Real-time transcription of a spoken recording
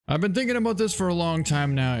I've been thinking about this for a long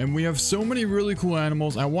time now, and we have so many really cool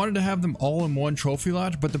animals. I wanted to have them all in one trophy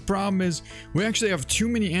lodge, but the problem is we actually have too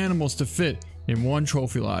many animals to fit in one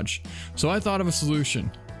trophy lodge. So I thought of a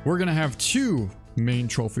solution. We're gonna have 2 main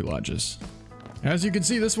trophy lodges. As you can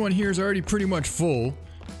see, this one here is already pretty much full,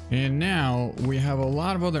 and now we have a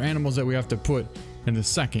lot of other animals that we have to put in the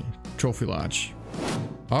second trophy lodge.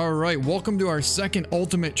 Alright, welcome to our second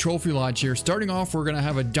ultimate trophy lodge here. Starting off, we're going to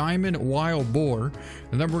have a diamond wild boar,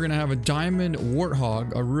 and then we're going to have a diamond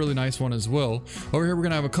warthog, a really nice one as well. Over here, we're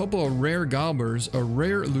going to have a couple of rare gobblers, a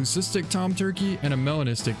rare leucistic tom turkey, and a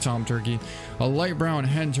melanistic tom turkey, a light brown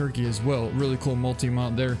hen turkey as well. Really cool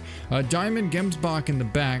multi-mount there. A diamond gemsbok in the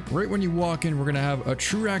back. Right when you walk in, we're going to have a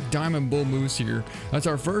Trurak diamond bull moose here. That's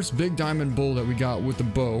our first big diamond bull that we got with the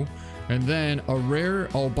bow. And then a rare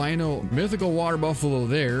albino mythical water buffalo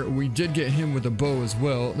there. We did get him with a bow as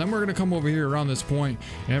well. Then we're going to come over here around this point,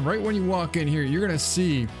 and right when you walk in here, you're going to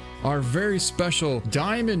see our very special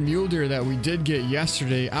diamond mule deer that we did get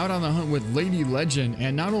yesterday out on the hunt with Lady Legend.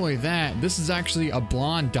 And not only that, this is actually a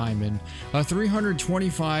blonde diamond, a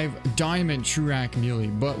 325 diamond Trurak muley.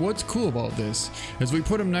 But what's cool about this is we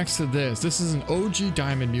put him next to this. This is an OG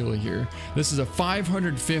diamond muley here. This is a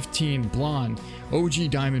 515 blonde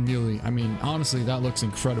OG diamond muley. I mean, honestly, that looks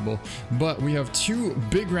incredible. But we have 2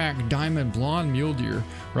 big rack diamond blonde mule deer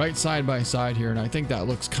right side by side here, and I think that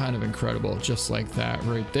looks kind of incredible, just like that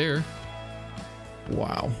right there.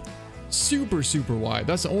 Wow, super wide.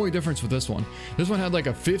 That's the only difference with this one. This one had like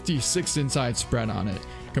a 56 inside spread on it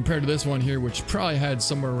compared to this one here, which probably had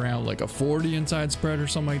somewhere around like a 40 inside spread or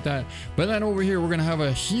something like that. But then over here, we're gonna have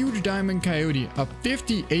a huge diamond coyote, a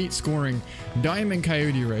 58 scoring diamond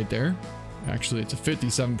coyote right there. Actually, it's a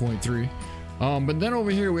 57.3. But then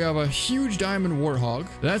over here we have a huge diamond warthog.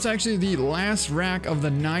 That's actually the last rack of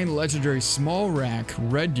the 9 legendary small rack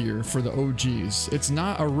red deer for the OGs. It's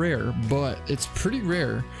not a rare, but it's pretty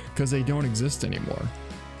rare because they don't exist anymore.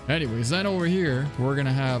 Anyways, then over here we're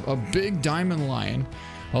gonna have a big diamond lion,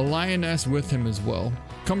 a lioness with him as well.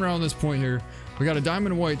 Coming around this point here, we got a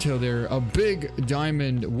diamond whitetail there, a big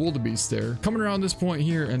diamond wildebeest there. Coming around this point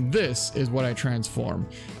here, and this is what I transform.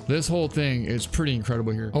 This whole thing is pretty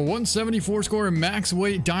incredible here. A 174 score max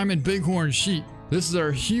weight diamond bighorn sheep. This is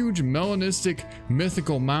our huge melanistic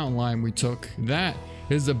mythical mountain lion we took. That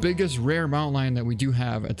is the biggest rare mountain lion that we do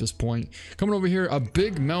have at this point. Coming over here, a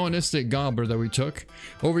big melanistic gobbler that we took.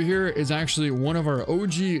 Over here is actually one of our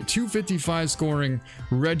OG 255 scoring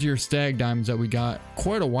red deer stag diamonds that we got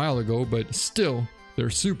quite a while ago, but still, they're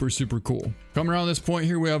super cool. Coming around this point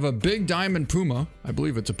here, we have a big diamond puma. I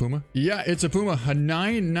believe it's a puma. Yeah, it's a puma, a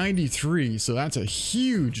 993. So that's a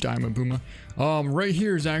huge diamond puma. Right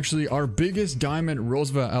here is actually our biggest diamond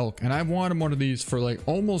Roosevelt elk. And I've wanted one of these for like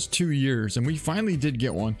almost 2 years. And we finally did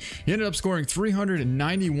get one. He ended up scoring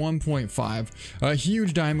 391.5. A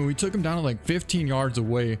huge diamond. We took him down to like 15 yards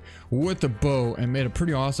away with the bow and made a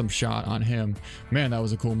pretty awesome shot on him. Man, that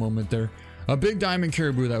was a cool moment there. A big diamond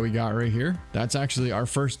caribou that we got right here. That's actually our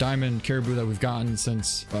first diamond caribou that we've gotten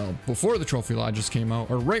since, well, before the trophy lodges came out,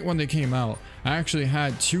 or right when they came out. I actually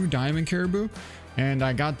had 2 diamond caribou, and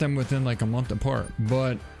I got them within like a month apart.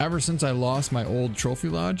 But ever since I lost my old trophy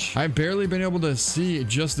lodge, I've barely been able to see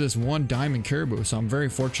just this one diamond caribou, so I'm very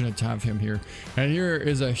fortunate to have him here. And here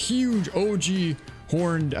is a huge OG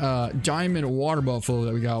horned diamond water buffalo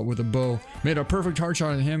that we got with a bow. Made a perfect heart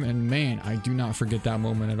shot on him, and man, I do not forget that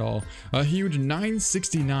moment at all. A huge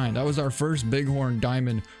 969. That was our first bighorn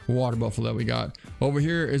diamond water buffalo that we got. Over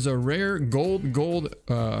here is a rare gold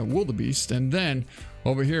wildebeest, and then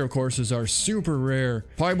over here, of course, is our super rare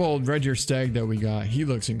piebald red deer stag that we got. He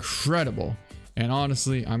looks incredible. And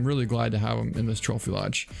honestly, I'm really glad to have him in this trophy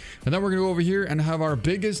lodge. And then we're gonna go over here and have our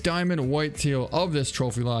biggest diamond whitetail of this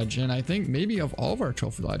trophy lodge, and I think maybe of all of our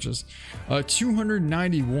trophy lodges,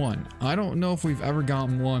 291. I don't know if we've ever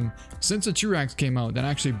gotten one since the Trurax came out that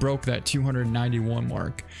actually broke that 291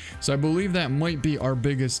 mark. So I believe that might be our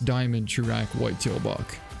biggest diamond Trurak whitetail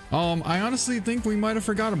buck. I honestly think we might have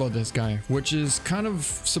forgot about this guy, which is kind of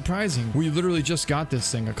surprising. We literally just got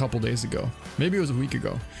this thing a couple days ago. Maybe it was a week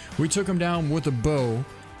ago. We took him down with a bow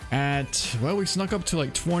at, well, we snuck up to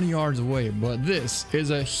like 20 yards away, but this is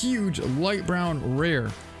a huge light brown rare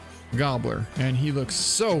gobbler, and he looks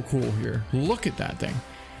so cool here. Look at that thing.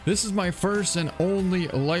 This is my first and only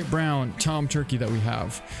light brown tom turkey that we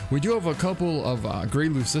have. We do have a couple of gray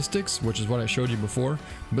leucistics, which is what I showed you before,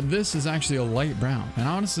 but this is actually a light brown. And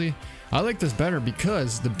honestly, I like this better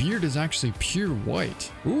because the beard is actually pure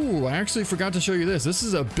white. Ooh, I actually forgot to show you this. This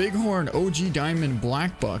is a bighorn OG diamond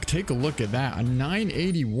black buck. Take a look at that, a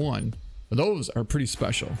 981. Those are pretty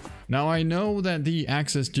special. Now I know that the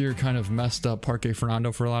Axis deer kind of messed up Parque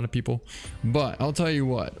Fernando for a lot of people, but I'll tell you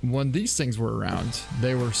what, when these things were around,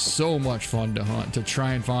 they were so much fun to hunt, to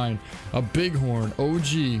try and find a bighorn,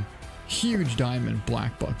 OG, huge diamond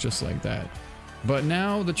black buck just like that. But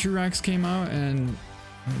now the True Racks came out and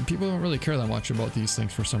people don't really care that much about these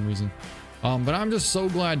things for some reason. But I'm just so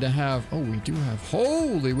glad to have, oh, we do have,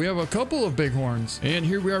 we have a couple of bighorns. And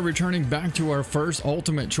here we are returning back to our first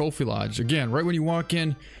ultimate trophy lodge. Again, right when you walk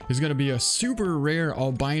in, there's going to be a super rare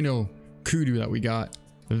albino kudu that we got.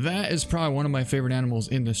 That is probably one of my favorite animals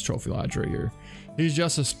in this trophy lodge right here. He's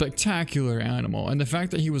just a spectacular animal, and the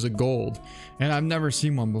fact that he was a gold and I've never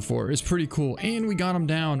seen one before is pretty cool. And we got him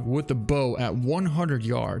down with the bow at 100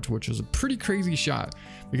 yards, which was a pretty crazy shot,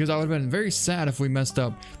 because I would have been very sad if we messed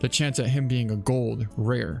up the chance at him being a gold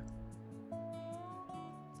rare.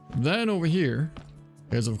 Then over here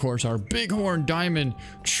is of course our bighorn diamond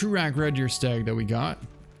true rack red deer stag that we got,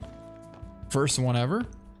 first one ever.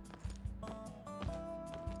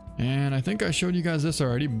 And I think I showed you guys this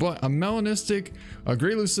already, but a melanistic, a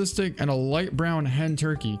gray leucistic, and a light brown hen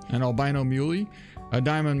turkey, an albino muley, a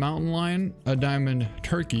diamond mountain lion, a diamond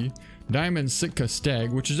turkey, diamond Sitka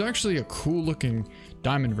stag, which is actually a cool looking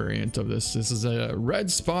diamond variant of this. This is a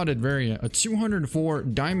red spotted variant, a 204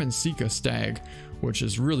 diamond Sitka stag, which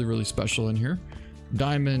is really special in here.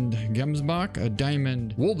 Diamond Gemsbach, a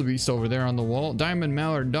diamond wildebeest over there on the wall, diamond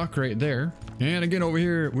mallard duck right there. And again over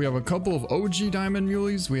here we have a couple of OG diamond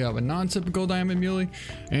muleys. We have a non-typical diamond muley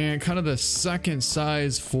and kind of the second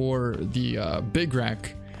size for the big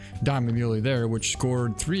rack diamond muley there, which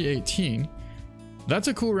scored 318. That's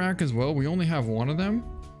a cool rack as well. We only have one of them,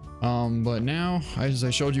 but now, as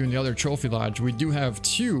I showed you in the other trophy lodge, we do have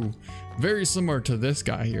two very similar to this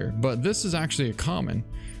guy here, but this is actually a common.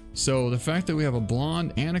 So the fact that we have a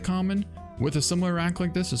blonde and a common with a similar rack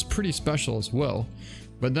like this is pretty special as well.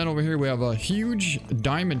 But then over here we have a huge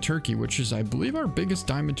diamond turkey, which is I believe our biggest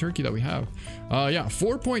diamond turkey that we have. Yeah,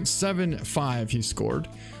 4.75 he scored.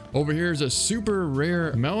 Over here is a super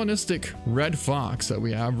rare melanistic red fox that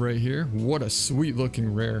we have right here. What a sweet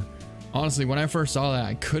looking rare. Honestly, when I first saw that,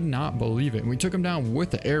 I could not believe it. And we took him down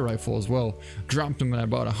with the air rifle as well. Dropped him at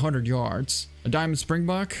about 100 yards. A diamond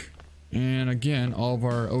springbok. And again, all of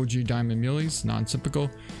our OG diamond muleys,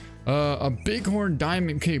 non-typical. A bighorn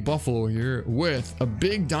diamond Cape buffalo here with a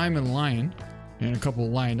big diamond lion and a couple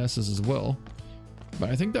of lionesses as well. But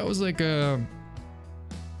I think that was like a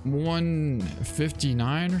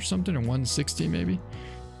 159 or something, or 160 maybe.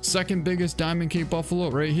 Second biggest diamond Cape buffalo.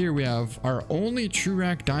 Right here we have our only true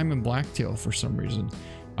rack diamond blacktail for some reason.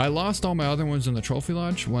 I lost all my other ones in the trophy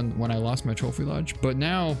lodge when I lost my trophy lodge, but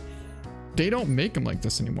now they don't make them like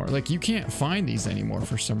this anymore. Like, you can't find these anymore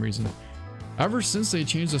for some reason. Ever since they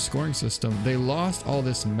changed the scoring system, they lost all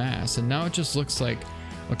this mass, and now it just looks like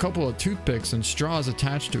a couple of toothpicks and straws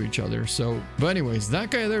attached to each other. So, but anyways, that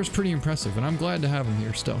guy there is pretty impressive, and I'm glad to have him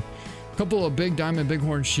here still. A couple of big diamond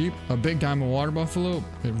bighorn sheep, a big diamond water buffalo,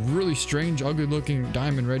 a really strange, ugly looking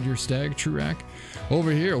diamond red deer stag, true rack.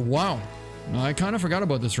 Over here, wow, I kind of forgot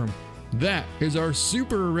about this room. That is our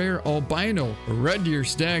super rare albino red deer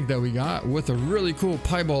stag that we got with a really cool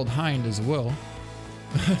piebald hind as well.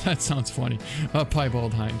 That sounds funny, a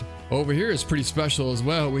piebald hind. Over here is pretty special as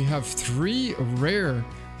well. We have three rare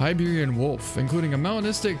Iberian wolf, including a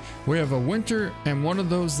melanistic. We have a winter and one of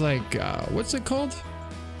those like, what's it called?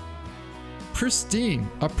 A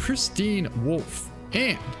pristine wolf,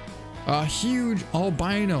 and a huge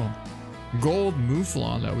albino gold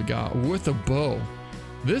mouflon that we got with a bow.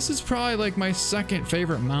 This is probably like my second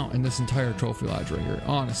favorite mount in this entire trophy lodge right here,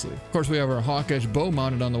 honestly. Of course, we have our hawk edge bow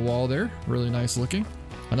mounted on the wall there. Really nice looking.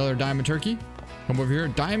 Another diamond turkey. Come over here.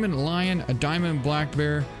 Diamond lion, a diamond black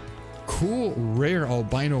bear. Cool, rare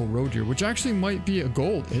albino roe deer, which actually might be a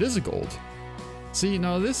gold. It is a gold. See,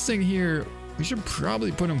 now this thing here, we should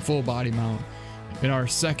probably put him full body mount in our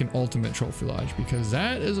second ultimate trophy lodge, because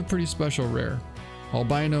that is a pretty special rare.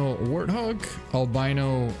 Albino warthog,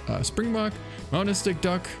 albino springbok, melanistic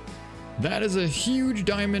duck. That is a huge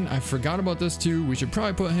diamond. I forgot about this too. We should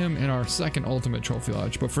probably put him in our second ultimate trophy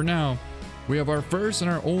lodge. But for now, we have our first and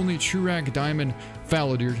our only true rack diamond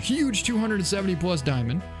fallow deer. Huge 270 plus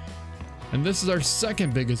diamond. And this is our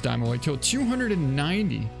second biggest diamond whitetail,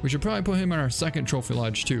 290. We should probably put him in our second trophy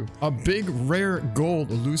lodge too. A big rare gold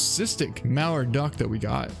leucistic mallard duck that we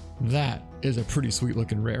got. That is a pretty sweet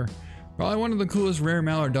looking rare. Probably one of the coolest rare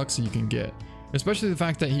mallard ducks that you can get, especially the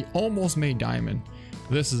fact that he almost made diamond.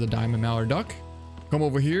 This is a diamond mallard duck. Come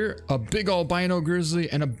over here, a big albino grizzly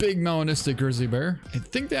and a big melanistic grizzly bear. I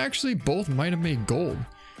think they actually both might have made gold.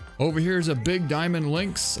 Over here is a big diamond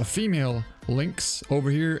lynx, a female lynx.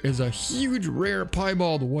 Over here is a huge rare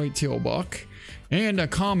piebald whitetail buck and a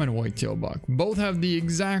common whitetail buck. Both have the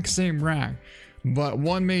exact same rack, but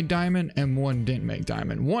one made diamond and one didn't make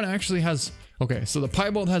diamond. One actually has, okay, so the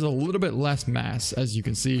piebald has a little bit less mass, as you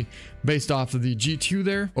can see, based off of the G2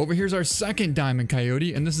 there. Over here's our second diamond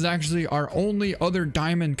coyote, and this is actually our only other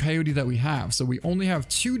diamond coyote that we have. So we only have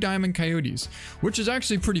 2 diamond coyotes, which is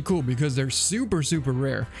actually pretty cool because they're super, super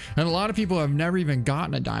rare. And a lot of people have never even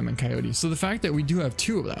gotten a diamond coyote. So the fact that we do have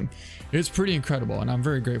 2 of them is pretty incredible, and I'm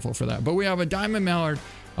very grateful for that. But we have a diamond mallard,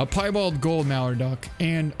 a piebald gold mallard duck,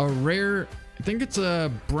 and a rare, I think it's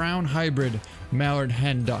a brown hybrid mallard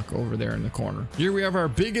hen duck over there in the corner. Here we have our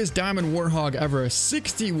biggest diamond warthog ever, a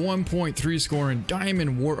 61.3 scoring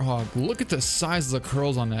diamond warthog. Look at the size of the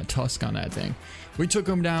curls on that tusk on that thing. We took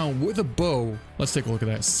him down with a bow. Let's take a look at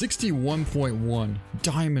that. 61.1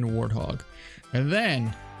 diamond warthog. And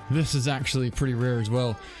then this is actually pretty rare as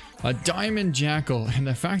well. A diamond jackal, and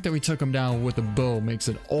the fact that we took him down with a bow makes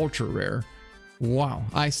it ultra rare. Wow,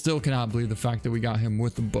 I still cannot believe the fact that we got him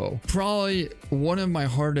with the bow. Probably one of my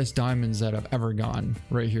hardest diamonds that I've ever gotten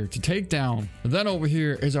right here to take down. Then over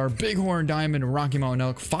here is our bighorn diamond Rocky Mountain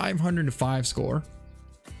elk, 505 score.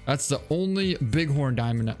 That's the only bighorn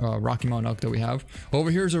diamond Rocky Mountain elk that we have. Over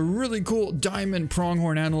here is a really cool diamond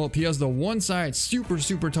pronghorn antelope. He has the one side super,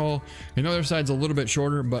 super tall, and the other side's a little bit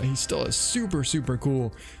shorter, but he still is super, super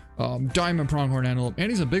cool diamond pronghorn antelope. And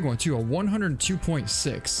he's a big one too, a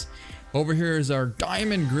 102.6. Over here is our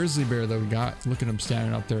diamond grizzly bear that we got. Look at him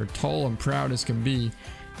standing up there, tall and proud as can be.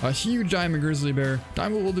 A huge diamond grizzly bear,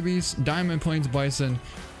 diamond wildebeest, diamond plains bison.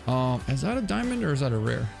 Is that a diamond or is that a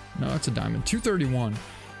rare? No, it's a diamond. 231.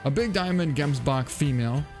 A big diamond gemsbok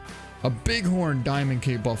female. A bighorn diamond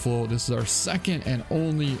Cape buffalo. This is our second and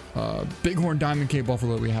only bighorn diamond Cape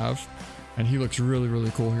buffalo that we have. And he looks really,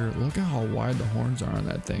 really cool here. Look at how wide the horns are on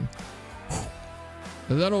that thing.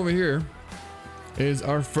 And then over here is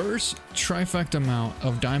our first trifecta mount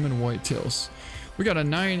of diamond whitetails. We got a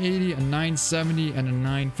 980, a 970, and a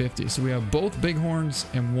 950. So we have both big horns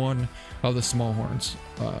and one of the small horns,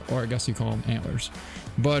 or I guess you call them antlers.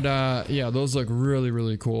 But yeah, those look really,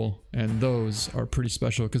 really cool, and those are pretty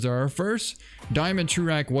special because they're our first diamond true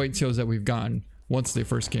rack whitetails that we've gotten once they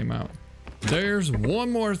first came out. There's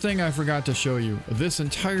one more thing I forgot to show you. This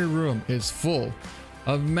entire room is full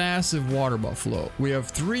of massive water buffalo. We have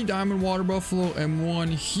 3 diamond water buffalo and 1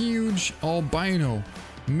 huge albino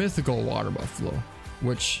mythical water buffalo,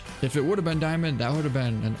 which if it would have been diamond, that would have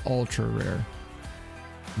been an ultra rare.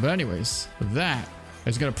 But anyways, that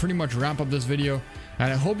is gonna pretty much wrap up this video,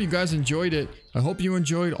 and I hope you guys enjoyed it. I hope you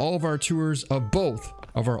enjoyed all of our tours of both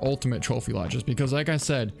of our ultimate trophy lodges, because like I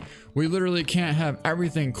said, we literally can't have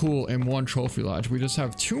everything cool in one trophy lodge. We just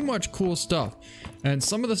have too much cool stuff, and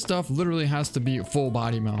some of the stuff literally has to be full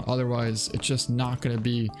body mount, otherwise it's just not going to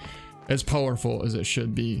be as powerful as it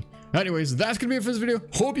should be. Anyways, that's gonna be it for this video.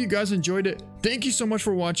 Hope you guys enjoyed it. Thank you so much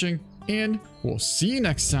for watching, and we'll see you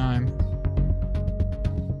next time.